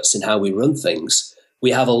introverts in how we run things,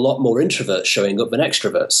 we have a lot more introverts showing up than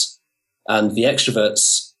extroverts. And the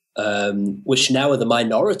extroverts, which now are the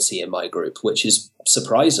minority in my group, which is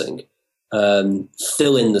surprising,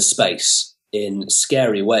 fill in the space in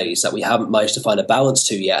scary ways that we haven't managed to find a balance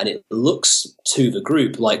to yet. And it looks to the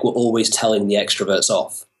group like we're always telling the extroverts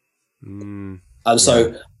off. And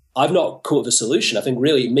so I've not come up with a solution. I think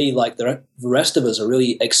really me, like the rest of us, are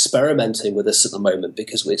really experimenting with this at the moment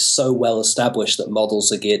because we're so well established that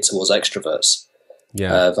models are geared towards extroverts.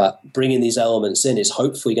 Yeah, that bringing these elements in is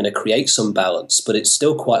hopefully going to create some balance, but it's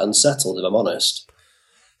still quite unsettled, if I'm honest.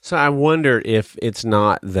 So I wonder if it's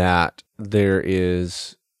not that there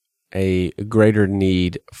is a greater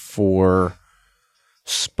need for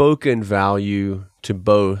spoken value to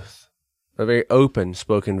both, a very open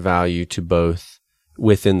spoken value to both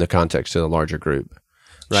within the context of the larger group,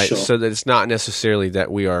 right? Sure. So that it's not necessarily that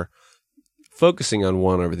we are focusing on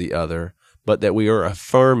one over the other, but that we are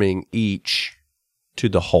affirming each to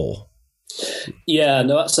the whole. Yeah,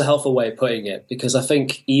 no, that's a helpful way of putting it, because I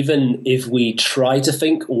think even if we try to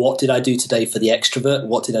think, what did I do today for the extrovert?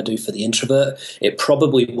 What did I do for the introvert? It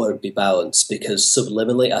probably won't be balanced, because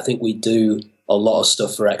subliminally, I think we do a lot of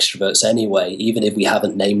stuff for extroverts anyway, even if we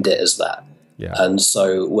haven't named it as that. Yeah. And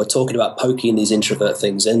so we're talking about poking these introvert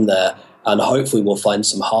things in there, and hopefully we'll find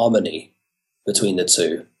some harmony between the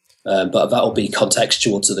two. But that will be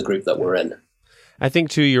contextual to the group that we're in. I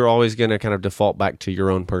think, too, you're always going to kind of default back to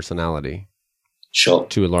your own personality. Sure.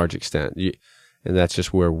 To a large extent. And that's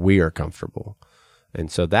just where we are comfortable.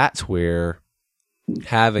 And so that's where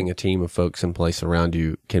having a team of folks in place around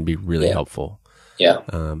you can be really helpful. Yeah.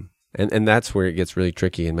 And that's where it gets really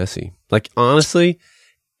tricky and messy. Like, honestly,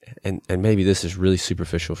 and maybe this is really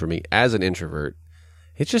superficial for me, as an introvert,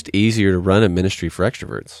 it's just easier to run a ministry for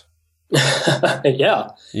extroverts. Yeah,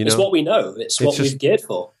 it's what we know. It's what we've geared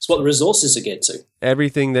for. It's what the resources are geared to.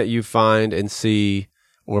 Everything that you find and see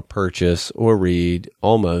or purchase or read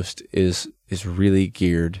almost is really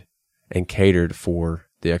geared and catered for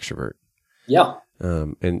the extrovert. Yeah.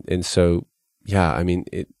 And so, yeah, I mean,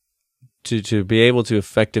 to be able to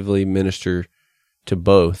effectively minister to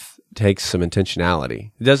both takes some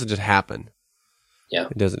intentionality. It doesn't just happen. Yeah.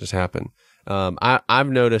 It doesn't just happen. I've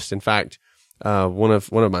noticed, in fact, one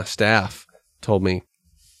of my staff told me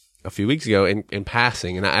a few weeks ago in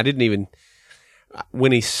passing, and I didn't even,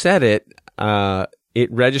 when he said it, it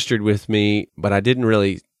registered with me, but I didn't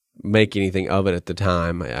really make anything of it at the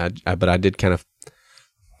time. But I did kind of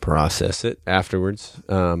process it afterwards.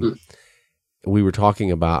 We were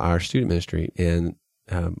talking about our student ministry and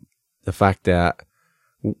the fact that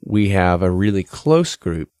we have a really close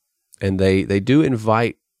group, and they do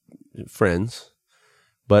invite friends,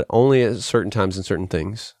 but only at certain times and certain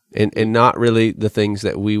things, and not really the things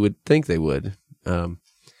that we would think they would.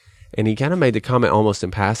 And he kind of made the comment almost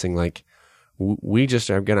in passing, like, we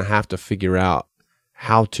just are going to have to figure out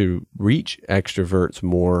how to reach extroverts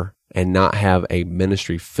more and not have a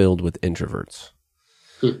ministry filled with introverts.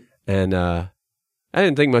 And I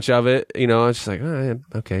didn't think much of it. I was just like, oh,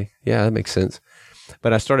 yeah, okay, yeah, that makes sense.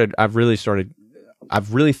 But I've really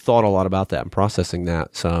thought a lot about that and processing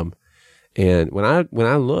that some. And when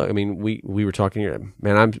I look, I mean, we were talking here,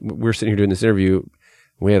 man, we're sitting here doing this interview.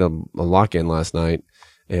 We had a lock-in last night,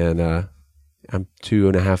 and I'm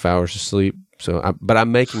 2.5 hours of sleep. But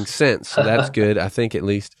I'm making sense. So that's good, I think, at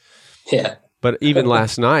least. Yeah. But even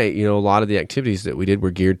last night, a lot of the activities that we did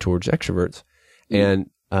were geared towards extroverts.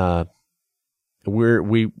 And it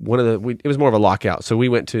was more of a lockout. So we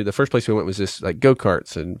went to, the first place we went was this like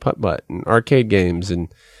go-karts and putt-putt and arcade games.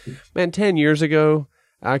 And man, 10 years ago,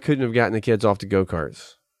 I couldn't have gotten the kids off to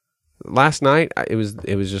go-karts. Last night, it was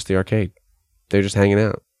just the arcade. They're just hanging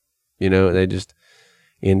out, they just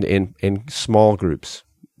in small groups,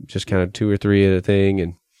 just kind of 2 or 3 at a thing.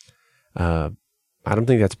 And I don't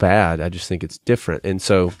think that's bad. I just think it's different. And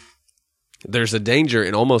so there's a danger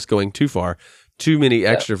in almost going too far. Too many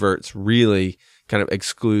extroverts really kind of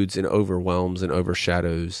excludes and overwhelms and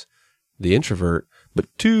overshadows the introvert, but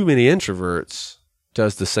too many introverts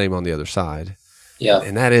does the same on the other side. Yeah.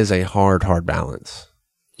 And that is a hard balance.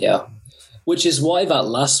 Yeah. Which is why that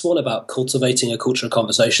last one about cultivating a culture of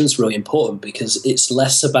conversation is really important, because it's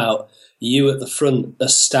less about you at the front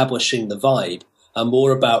establishing the vibe and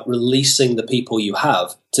more about releasing the people you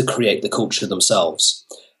have to create the culture themselves.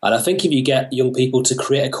 And I think if you get young people to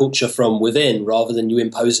create a culture from within rather than you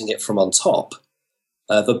imposing it from on top,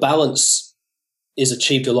 the balance is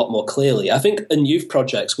achieved a lot more clearly. I think in youth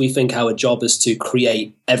projects, we think our job is to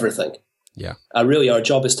create everything. Yeah. And really our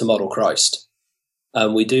job is to model Christ.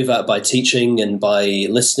 And we do that by teaching and by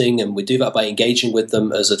listening, and we do that by engaging with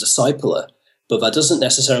them as a discipler. But that doesn't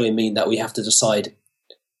necessarily mean that we have to decide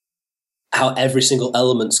how every single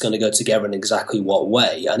element's going to go together in exactly what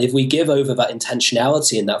way. And if we give over that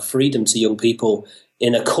intentionality and that freedom to young people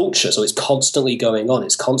in a culture, so it's constantly going on,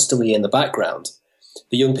 it's constantly in the background,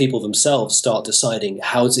 the young people themselves start deciding,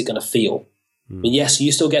 how is it going to feel? I mean, yes,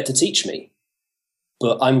 you still get to teach me,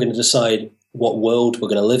 but I'm going to decide what world we're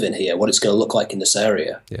going to live in here, what it's going to look like in this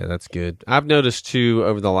area. Yeah, that's good. I've noticed too,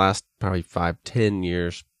 over the last probably 5-10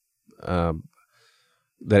 years, that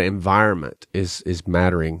environment is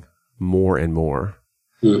mattering more and more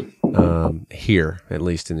here, at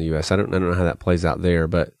least in the U.S. I don't know how that plays out there,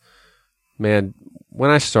 but man, when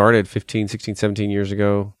I started 15, 16, 17 years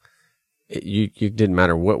ago, you didn't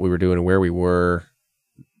matter what we were doing and where we were.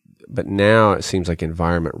 But now it seems like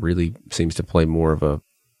environment really seems to play more of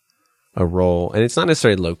a role. And it's not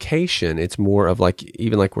necessarily location. It's more of like,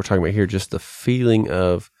 even like we're talking about here, just the feeling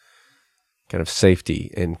of kind of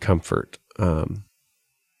safety and comfort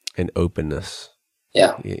and openness.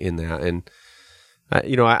 Yeah. In that. And,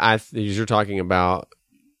 as you're talking about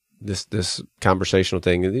this conversational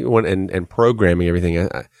thing and programming everything,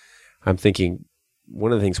 I'm thinking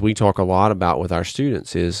one of the things we talk a lot about with our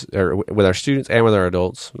students with our students and with our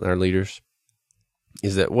adults, our leaders,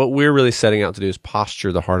 is that what we're really setting out to do is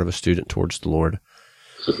posture the heart of a student towards the Lord.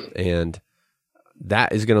 And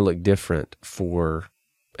that is going to look different for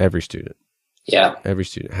every student. Yeah. Every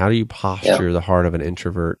student. How do you posture the heart of an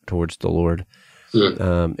introvert towards the Lord?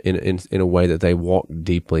 In a way that they walk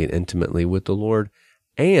deeply and intimately with the Lord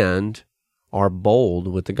and are bold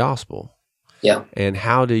with the gospel. Yeah. And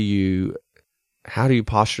how do you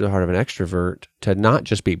posture the heart of an extrovert to not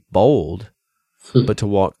just be bold, but to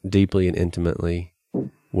walk deeply and intimately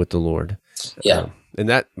with the Lord? Yeah. And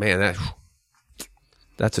that's a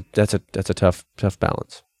tough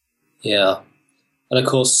balance. Yeah. And of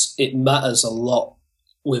course, it matters a lot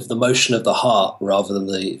with the motion of the heart rather than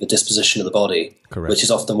the disposition of the body. Correct. Which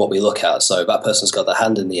is often what we look at. So that person's got their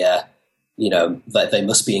hand in the air, that they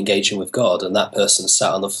must be engaging with God, and that person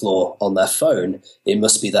sat on the floor on their phone, it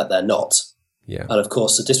must be that they're not. Yeah. And of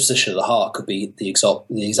course, the disposition of the heart could be the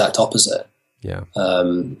exact opposite. Yeah.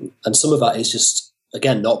 And some of that is just,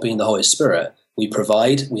 again, not being the Holy Spirit. We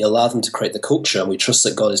provide, we allow them to create the culture, and we trust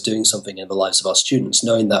that God is doing something in the lives of our students,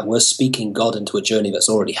 knowing that we're speaking God into a journey that's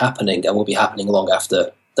already happening and will be happening long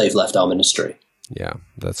after they've left our ministry. Yeah,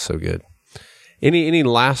 that's so good. Any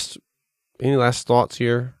last thoughts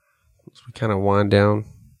here as we kind of wind down?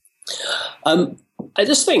 I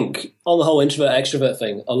just think on the whole introvert extrovert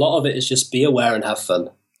thing, a lot of it is just be aware and have fun.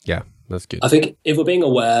 Yeah, that's good. I think if we're being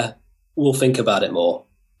aware, we'll think about it more.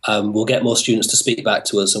 We'll get more students to speak back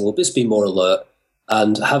to us, and we'll just be more alert.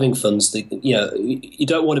 And having fun's you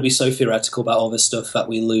don't want to be so theoretical about all this stuff that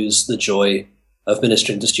we lose the joy of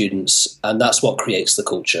ministering to students, and that's what creates the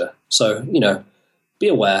culture. So, be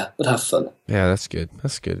aware, but have fun. Yeah, that's good.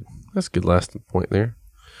 That's good last point there.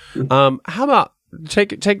 How about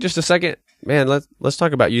take just a second, man, let's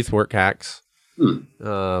talk about Youth Work Hacks.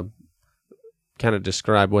 Kind of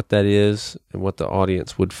describe what that is and what the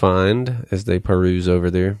audience would find as they peruse over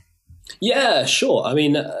there. Yeah, sure. I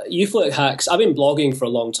mean, Youth Work Hacks, I've been blogging for a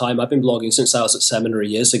long time. I've been blogging since I was at seminary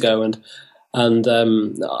years ago, and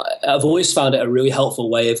I've always found it a really helpful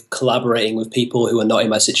way of collaborating with people who are not in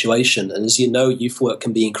my situation. And as you know, youth work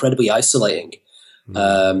can be incredibly isolating.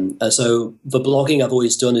 And so the blogging I've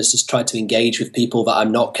always done is just try to engage with people that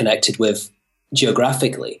I'm not connected with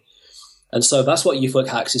geographically. And so that's what Youth Work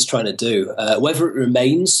Hacks is trying to do. Whether it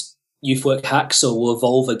remains Youth Work Hacks or will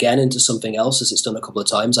evolve again into something else, as it's done a couple of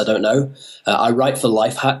times, I don't know. I write for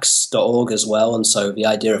lifehacks.org as well. And so the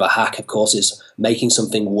idea of a hack, of course, is making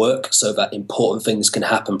something work so that important things can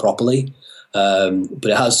happen properly. But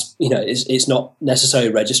it has, it's not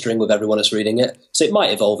necessarily registering with everyone that's reading it. So it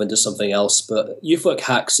might evolve into something else. But Youth Work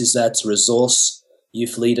Hacks is there to resource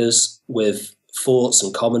youth leaders with thoughts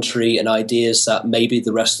and commentary and ideas that maybe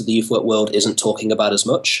the rest of the youth work world isn't talking about as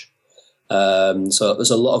much. So there's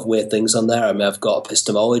a lot of weird things on there. I mean, I've got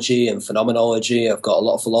epistemology and phenomenology. I've got a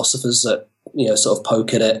lot of philosophers that, sort of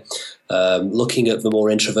poke at it, looking at the more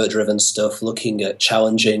introvert-driven stuff, looking at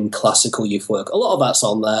challenging classical youth work. A lot of that's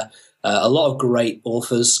on there. A lot of great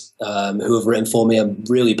authors who have written for me. I'm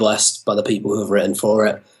really blessed by the people who have written for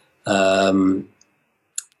it. And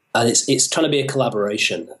it's trying to be a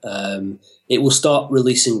collaboration. It will start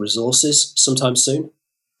releasing resources sometime soon.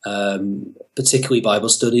 Particularly Bible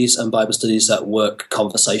studies and Bible studies that work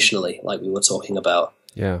conversationally, like we were talking about.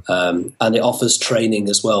 Yeah. And it offers training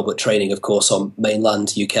as well, but training, of course, on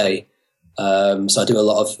mainland UK. So I do a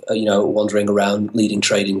lot of, wandering around, leading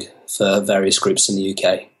training for various groups in the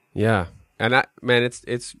UK. Yeah. And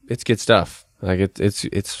it's good stuff. Like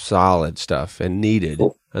it's solid stuff and needed.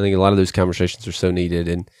 Cool. I think a lot of those conversations are so needed.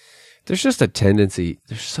 And there's such a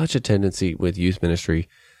tendency with youth ministry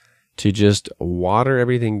to just water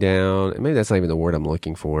everything down. And maybe that's not even the word I'm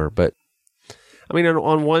looking for, but I mean,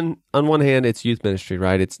 on one hand, it's youth ministry,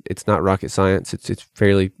 right? It's not rocket science. It's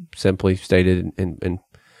fairly simply stated,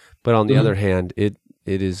 but on the other hand, it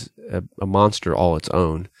is a monster all its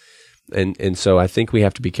own, and so I think we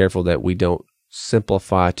have to be careful that we don't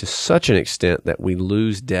simplify to such an extent that we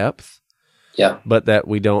lose depth, but that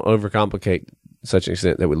we don't overcomplicate such an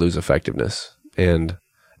extent that we lose effectiveness. And I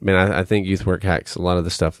mean, I think Youth Work Hacks, a lot of the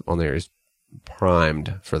stuff on there is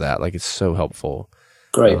primed for that. Like, it's so helpful.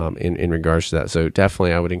 Great. In regards to that. So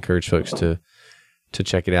definitely I would encourage folks to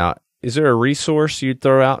check it out. Is there a resource you'd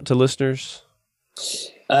throw out to listeners?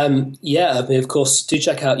 I mean, of course, do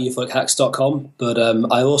check out youthworkhacks.com, but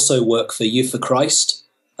I also work for Youth for Christ.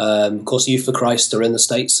 Of course, Youth for Christ are in the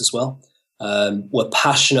States as well. We're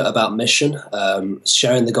passionate about mission,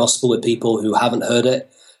 sharing the gospel with people who haven't heard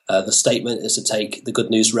it. The statement is to take the good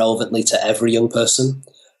news relevantly to every young person.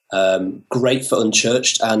 Great for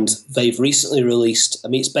unchurched, and they've recently released, I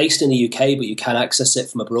mean, it's based in the UK, but you can access it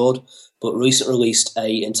from abroad, but recently released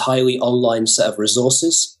a entirely online set of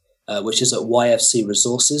resources, which is at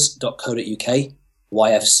yfcresources.co.uk,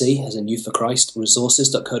 YFC, as in Youth for Christ,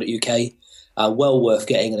 resources.co.uk. Well worth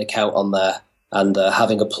getting an account on there and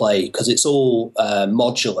having a play, because it's all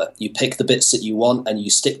modular. You pick the bits that you want and you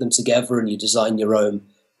stick them together and you design your own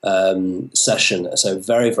session. So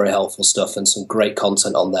very, very helpful stuff, and some great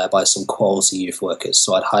content on there by some quality youth workers.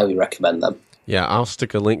 So I'd highly recommend them. Yeah, I'll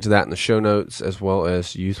stick a link to that in the show notes, as well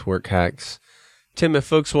as Youth Work Hacks. Tim, if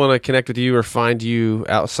folks want to connect with you or find you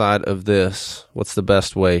outside of this, what's the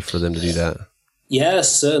best way for them to do that? Yeah,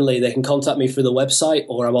 certainly. They can contact me through the website,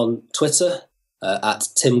 or I'm on Twitter at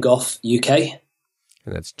Tim Gough UK.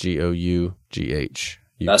 And that's GOUGH.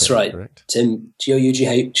 That's right. Correct? Tim,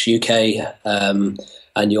 GOUGH UK.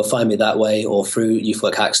 And you'll find me that way, or through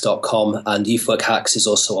youthworkhacks.com. And Youth Work Hacks is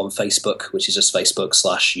also on Facebook, which is just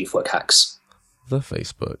Facebook/YouthWorkHacks. The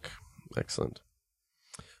Facebook. Excellent.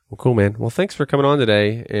 Well, cool, man. Well, thanks for coming on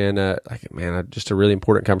today. And, just a really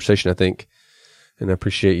important conversation, I think. And I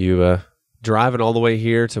appreciate you driving all the way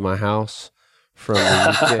here to my house from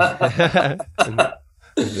the UK.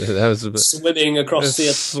 That was swimming across the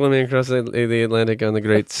Atlantic on the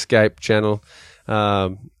great Skype channel.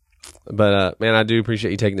 But man, I do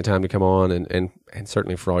appreciate you taking the time to come on, and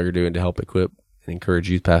certainly for all you're doing to help equip and encourage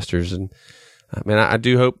youth pastors. And Man, I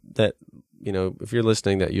do hope that, if you're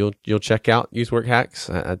listening, that you'll check out Youth Work Hacks.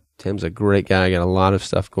 Tim's a great guy. Got a lot of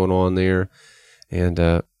stuff going on there, and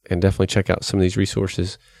definitely check out some of these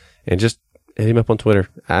resources, and just hit him up on Twitter.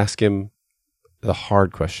 Ask him the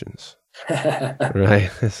hard questions. Right.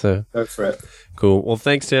 So go for it. Cool. Well,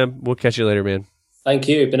 thanks, Tim. We'll catch you later, man. Thank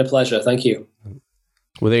you. Been a pleasure. Thank you.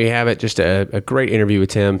 Well, there you have it. Just a great interview with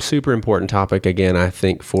Tim. Super important topic, again, I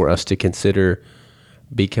think, for us to consider,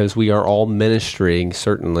 because we are all ministering,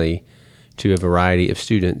 certainly, to a variety of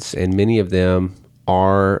students, and many of them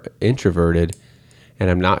are introverted,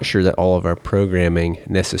 and I'm not sure that all of our programming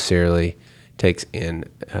necessarily takes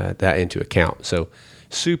that into account. So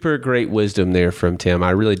super great wisdom there from Tim.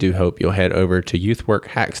 I really do hope you'll head over to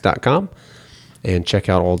youthworkhacks.com and check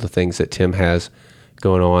out all the things that Tim has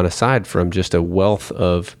going on, aside from just a wealth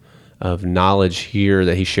of knowledge here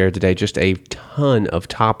that he shared today. Just a ton of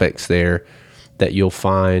topics there that you'll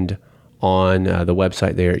find on the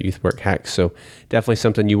website there at Youth Work Hacks. So definitely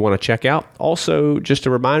something you want to check out. Also, just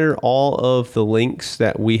a reminder, all of the links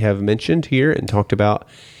that we have mentioned here and talked about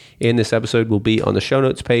in this episode will be on the show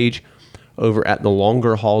notes page over at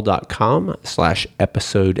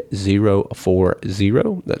thelongerhaul.com/episode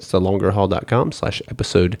 040. That's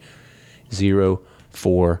thelongerhaul.com/episode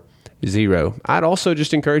 040. I'd also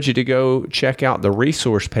just encourage you to go check out the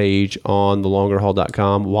resource page on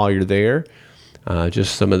thelongerhaul.com while you're there.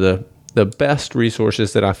 Just some of the best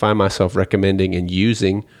resources that I find myself recommending and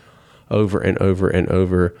using over and over and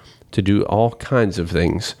over to do all kinds of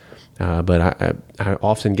things. But I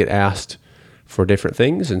often get asked for different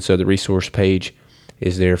things, and so the resource page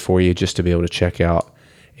is there for you just to be able to check out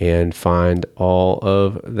and find all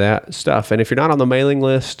of that stuff. And if you're not on the mailing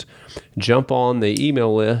list, jump on the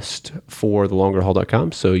email list for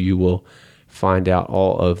thelongerhaul.com, so you will find out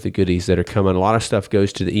all of the goodies that are coming. A lot of stuff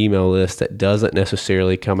goes to the email list that doesn't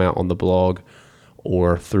necessarily come out on the blog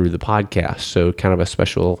or through the podcast. So kind of a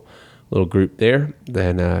special little group there.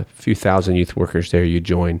 Then a few thousand youth workers there you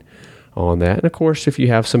join on that. And of course, if you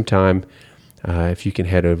have some time, if you can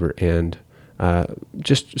head over and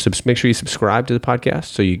just make sure you subscribe to the podcast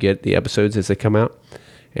so you get the episodes as they come out,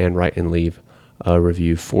 and write and leave a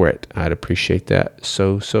review for it. I'd appreciate that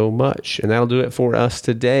so much. And that'll do it for us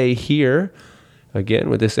today here, again,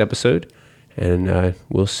 with this episode. And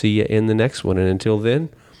we'll see you in the next one. And until then,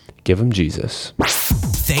 give them Jesus.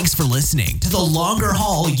 Thanks for listening to the Longer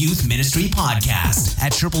Haul Youth Ministry Podcast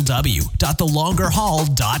at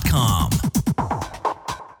www.thelongerhaul.com.